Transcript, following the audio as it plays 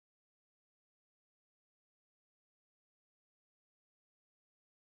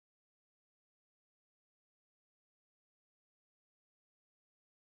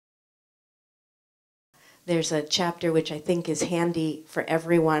there's a chapter which I think is handy for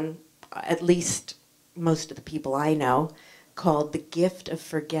everyone, at least most of the people I know, called The Gift of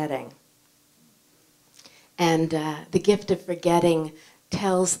Forgetting. And The Gift of Forgetting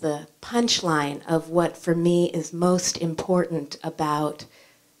tells the punchline of what for me is most important about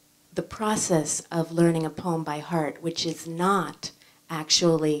the process of learning a poem by heart, which is not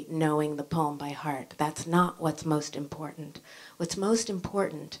actually knowing the poem by heart. That's not what's most important. What's most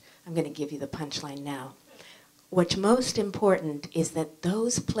important, I'm going to give you the punchline now. What's most important is that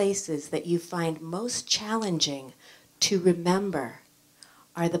those places that you find most challenging to remember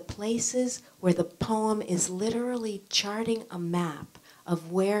are the places where the poem is literally charting a map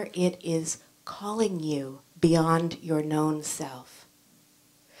of where it is calling you beyond your known self.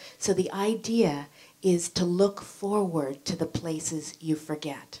 So the idea is to look forward to the places you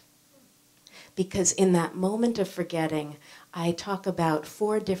forget. Because in that moment of forgetting, I talk about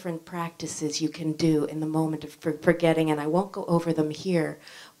 4 different practices you can do in the moment of forgetting, and I won't go over them here,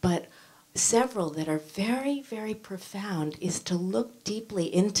 but several that are very, very profound is to look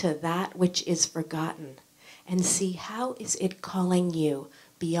deeply into that which is forgotten and see how is it calling you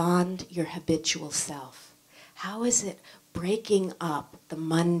beyond your habitual self. How is it breaking up the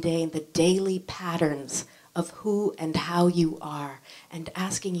mundane, the daily patterns of who and how you are, and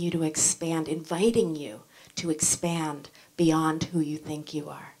asking you to expand, inviting you to expand beyond who you think you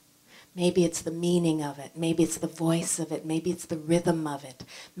are. Maybe it's the meaning of it, maybe it's the voice of it, maybe it's the rhythm of it,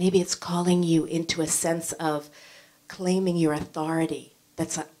 maybe it's calling you into a sense of claiming your authority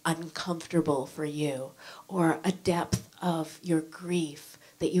that's uncomfortable for you, or a depth of your grief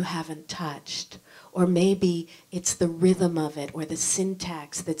that you haven't touched. Or maybe it's the rhythm of it, or the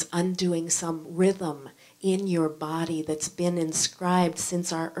syntax that's undoing some rhythm in your body that's been inscribed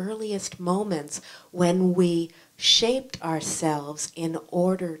since our earliest moments when we shaped ourselves in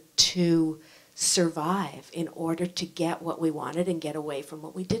order to survive, in order to get what we wanted and get away from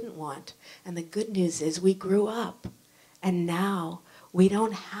what we didn't want. And the good news is we grew up, and now we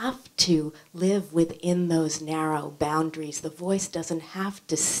don't have to live within those narrow boundaries. The voice doesn't have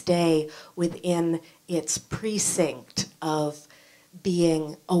to stay within its precinct of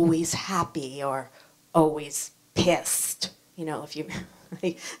being always happy or always pissed. You know, if you,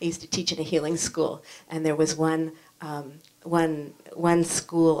 I used to teach in a healing school, and there was one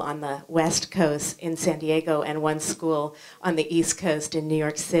school on the West Coast in San Diego and one school on the East Coast in New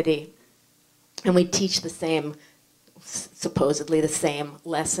York City. And we teach the same, supposedly the same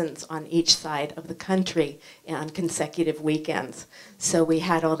lessons on each side of the country on consecutive weekends. So we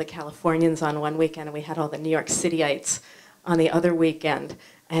had all the Californians on one weekend, and we had all the New York Cityites on the other weekend.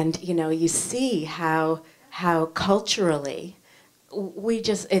 And you know, you see how culturally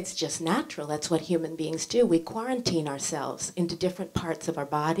it's just natural. That's what human beings do. We quarantine ourselves into different parts of our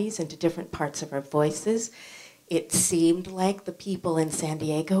bodies, into different parts of our voices. It seemed like the people in San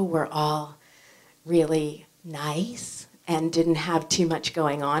Diego were all really nice and didn't have too much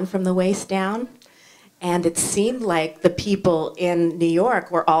going on from the waist down. And it seemed like the people in New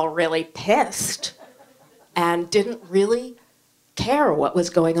York were all really pissed and didn't really care what was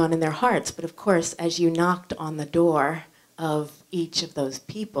going on in their hearts. But of course, as you knocked on the door of each of those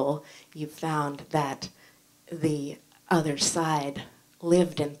people, you found that the other side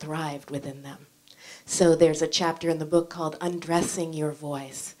lived and thrived within them. So there's a chapter in the book called Undressing Your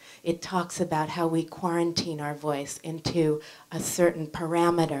Voice. It talks about how we quarantine our voice into a certain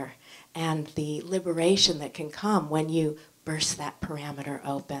parameter and the liberation that can come when you burst that parameter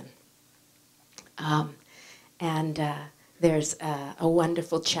open. There's a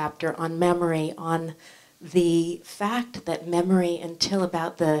wonderful chapter on memory, on the fact that memory, until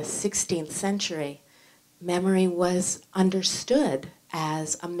about the 16th century, memory was understood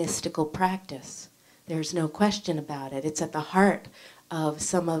as a mystical practice. There's no question about it. It's at the heart of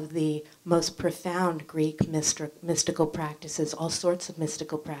some of the most profound Greek mystical practices, all sorts of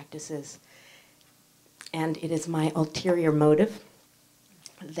mystical practices. And it is my ulterior motive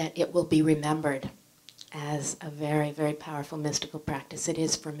that it will be remembered as a very, very powerful mystical practice. It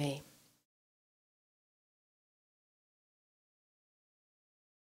is for me.